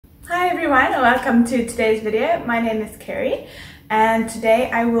Hi everyone, welcome to today's video. My name is Keri and today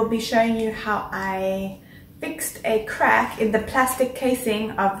I will be showing you how I fixed a crack in the plastic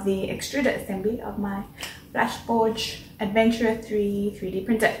casing of the extruder assembly of my Flashforge Adventurer 3 3D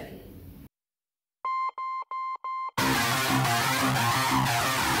printer.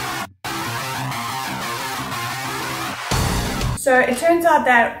 So it turns out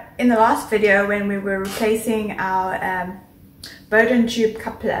that in the last video when we were replacing our Bowden tube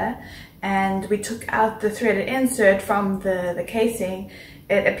coupler and we took out the threaded insert from the casing,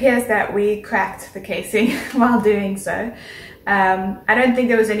 it appears that we cracked the casing while doing so. I don't think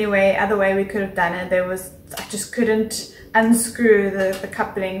there was any other way we could have done it. I just couldn't unscrew the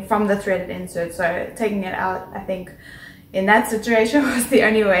coupling from the threaded insert, so taking it out, I think in that situation was the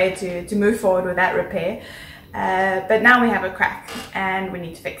only way to move forward with that repair. But now we have a crack and we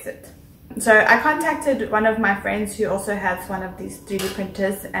need to fix it. So I contacted one of my friends who also has one of these 3D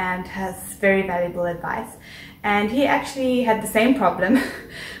printers and has very valuable advice. And he actually had the same problem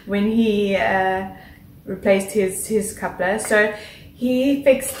when he replaced his coupler. So he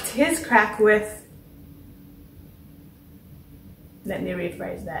fixed his crack with, let me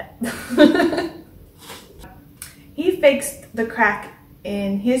rephrase that. He fixed the crack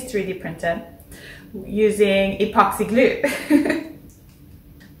in his 3D printer using epoxy glue.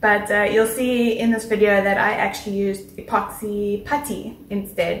 But you'll see in this video that I actually used epoxy putty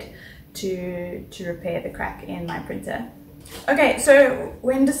instead to repair the crack in my printer. Okay, so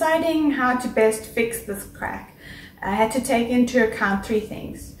when deciding how to best fix this crack, I had to take into account three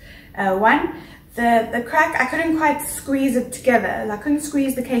things. One, the crack, I couldn't quite squeeze it together. I couldn't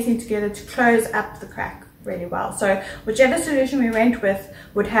squeeze the casing together to close up the crack really well. So whichever solution we went with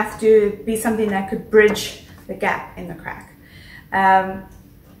would have to be something that could bridge the gap in the crack.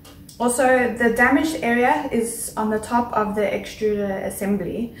 Also, the damaged area is on the top of the extruder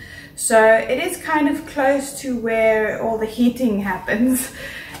assembly, so it is kind of close to where all the heating happens.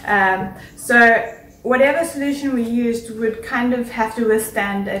 So whatever solution we used would kind of have to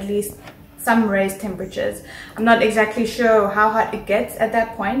withstand at least some raised temperatures. I'm not exactly sure how hot it gets at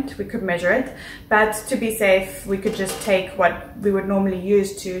that point. We could measure it, but to be safe, we could just take what we would normally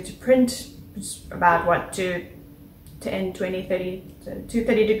use to print, about what, 10, 20, 30, so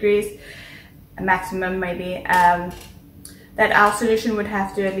 230 degrees, a maximum maybe, that our solution would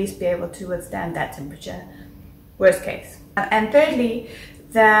have to at least be able to withstand that temperature, worst case. And thirdly,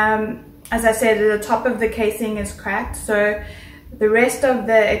 as I said, the top of the casing is cracked, so the rest of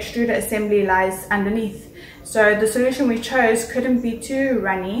the extruder assembly lies underneath. So the solution we chose couldn't be too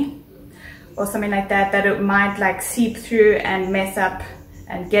runny or something like that, that it might like seep through and mess up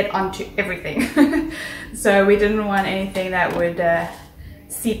and get onto everything. So we didn't want anything that would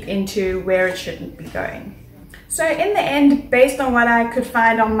seep into where it shouldn't be going. So in the end, based on what I could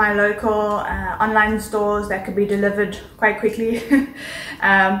find on my local online stores that could be delivered quite quickly,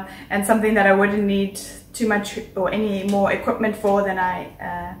 and something that I wouldn't need too much or any more equipment for than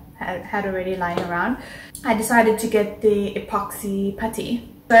I had already lying around, I decided to get the epoxy putty.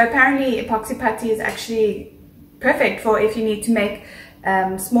 So apparently epoxy putty is actually perfect for if you need to make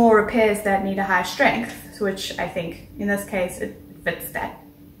small repairs that need a high strength, which I think in this case it fits that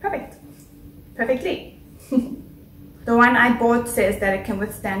perfectly. The one I bought says that it can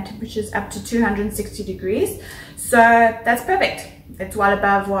withstand temperatures up to 260 degrees, so that's perfect. It's well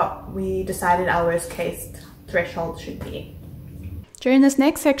above what we decided our worst case threshold should be. During this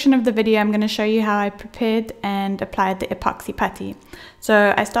next section of the video, I'm going to show you how I prepared and applied the epoxy putty.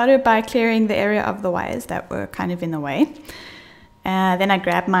 So I started by clearing the area of the wires that were kind of in the way. Then I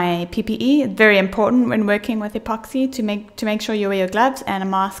grabbed my PPE. It's very important when working with epoxy to make sure you wear your gloves and a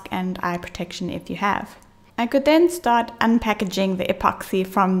mask and eye protection if you have. I could then start unpackaging the epoxy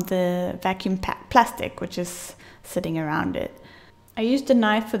from the vacuum packed plastic which is sitting around it. I used a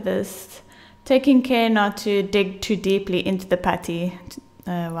knife for this, taking care not to dig too deeply into the putty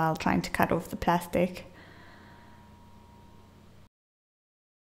while trying to cut off the plastic.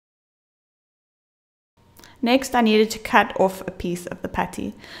 Next, I needed to cut off a piece of the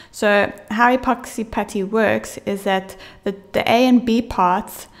putty. So how epoxy putty works is that the A and B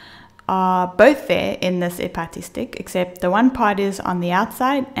parts are both there in this epoxy stick, except the one part is on the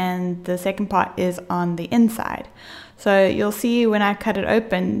outside and the second part is on the inside. So you'll see when I cut it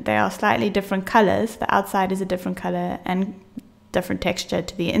open, they are slightly different colors. The outside is a different color and different texture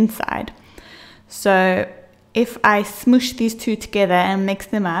to the inside. So if I smoosh these two together and mix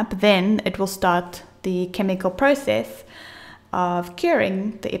them up, then it will start the chemical process of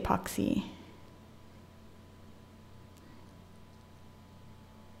curing the epoxy.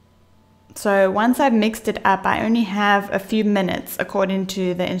 So once I've mixed it up, I only have a few minutes according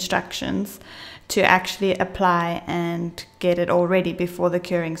to the instructions to actually apply and get it all ready before the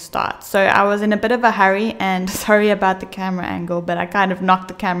curing starts. So I was in a bit of a hurry, and sorry about the camera angle, but I kind of knocked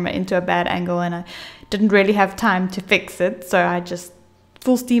the camera into a bad angle and I didn't really have time to fix it. So I just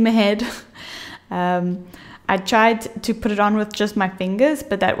full steam ahead. I tried to put it on with just my fingers,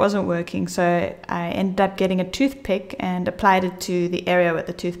 but that wasn't working. So I ended up getting a toothpick and applied it to the area with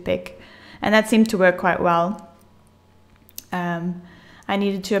the toothpick. And that seemed to work quite well. I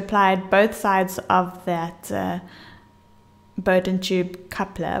needed to apply both sides of that boat and tube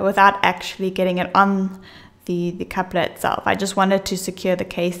coupler without actually getting it on the coupler itself. I just wanted to secure the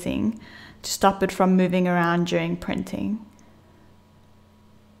casing to stop it from moving around during printing.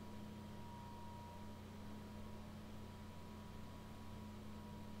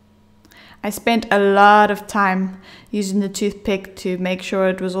 I spent a lot of time using the toothpick to make sure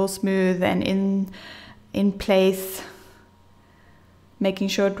it was all smooth and in place, making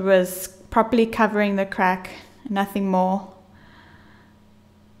sure it was properly covering the crack, nothing more.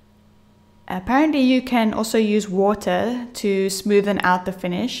 Apparently you can also use water to smoothen out the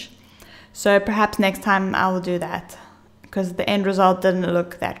finish, so perhaps next time I will do that, because the end result didn't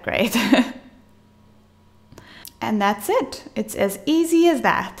look that great. And that's it. It's as easy as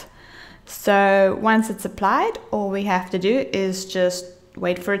that. So once it's applied, all we have to do is just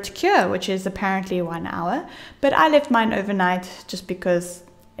wait for it to cure, which is apparently 1 hour. But I left mine overnight just because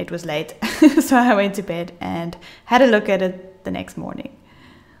it was late. So I went to bed and had a look at it the next morning.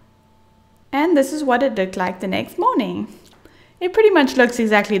 And this is what it looked like the next morning. It pretty much looks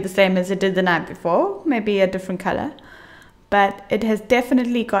exactly the same as it did the night before, maybe a different color. But it has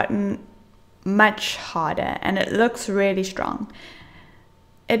definitely gotten much harder and it looks really strong.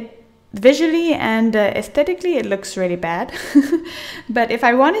 Visually and aesthetically it looks really bad. But if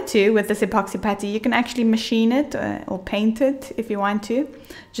I wanted to, with this epoxy putty, you can actually machine it or paint it if you want to,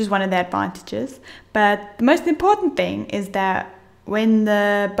 which is one of the advantages. But the most important thing is that when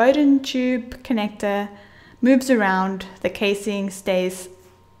the boat and tube connector moves around, the casing stays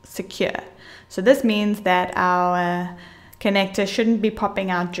secure. So this means that our connector shouldn't be popping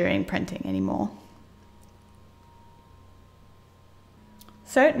out during printing anymore.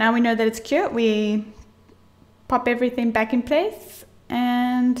 So now we know that it's cured, we pop everything back in place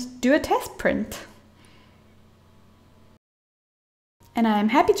and do a test print. And I'm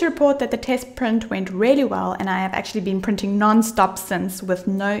happy to report that the test print went really well, and I have actually been printing non-stop since with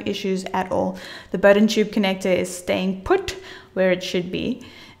no issues at all. The boat and tube connector is staying put where it should be.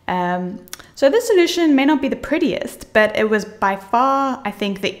 So this solution may not be the prettiest, but it was by far, I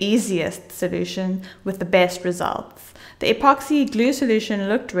think, the easiest solution with the best results. The epoxy glue solution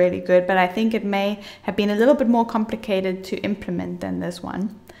looked really good, but I think it may have been a little bit more complicated to implement than this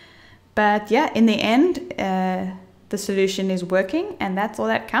one. But yeah, in the end, the solution is working, and that's all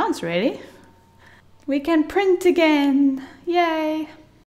that counts, really. We can print again! Yay!